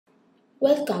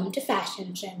Welcome to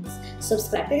Fashion Trends.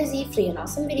 Subscribe to receive free and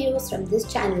awesome videos from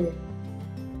this channel.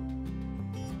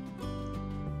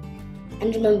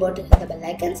 And remember to hit the bell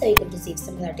icon so you can receive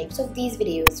similar types of these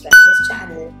videos from this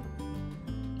channel.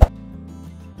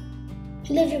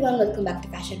 Hello everyone, welcome back to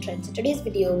Fashion Trends. In today's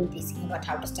video, we'll be seeing about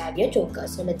how to style your choker.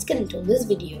 So let's get into this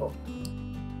video.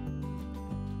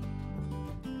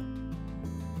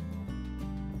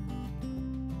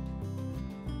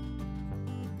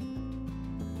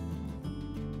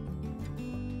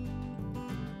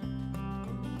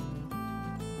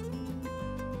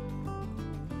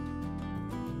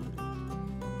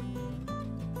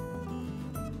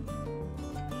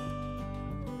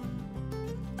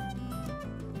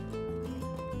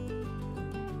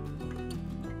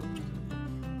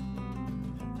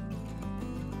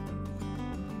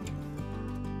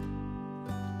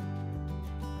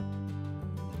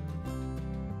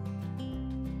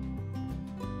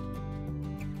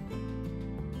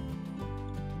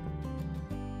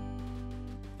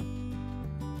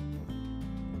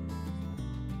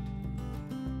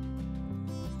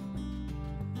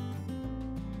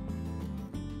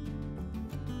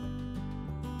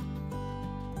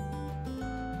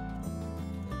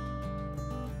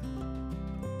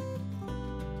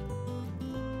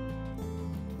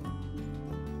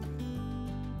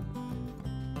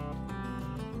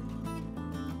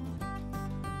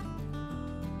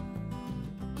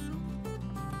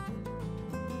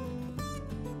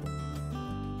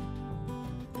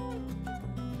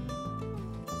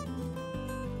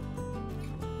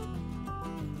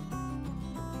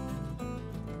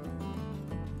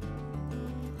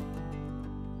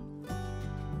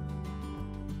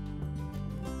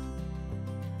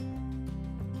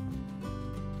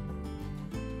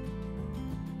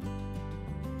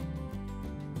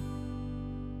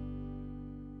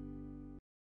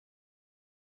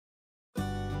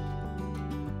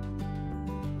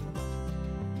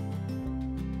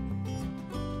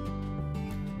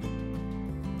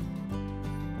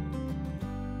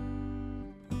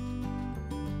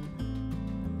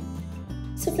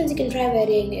 So friends, you can try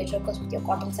wearing your chokers with your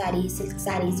cotton sarees, silk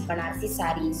sarees, Banarasi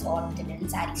sarees, or with linen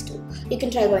sarees too. You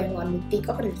can try going on with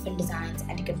peacock and elephant designs,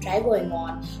 and you can try going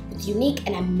on with unique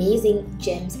and amazing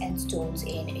gems and stones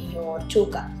in your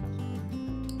choker.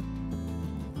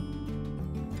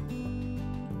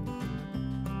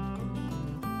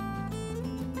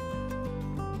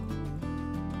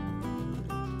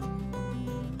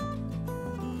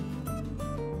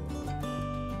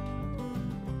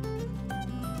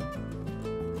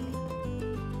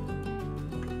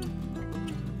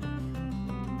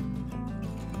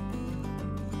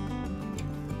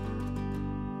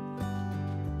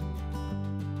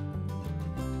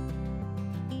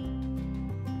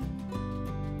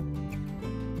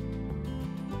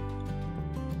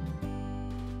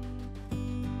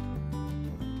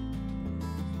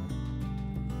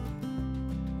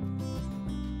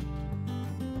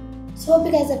 So hope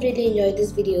you guys have really enjoyed this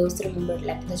video. So remember to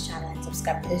like this channel and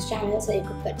subscribe to this channel so you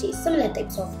could purchase similar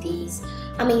types of these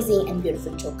amazing and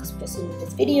beautiful chokers. Proceed with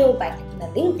this video by clicking the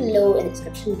link below in the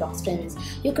description box, friends.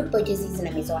 You could purchase these on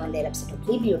Amazon and they're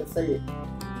absolutely beautiful.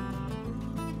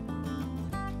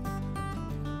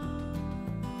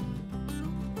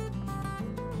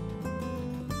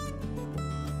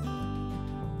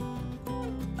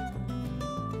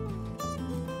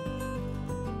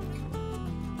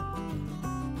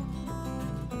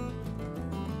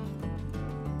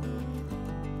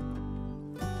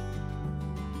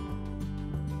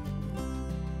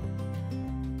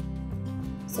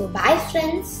 So bye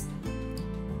friends.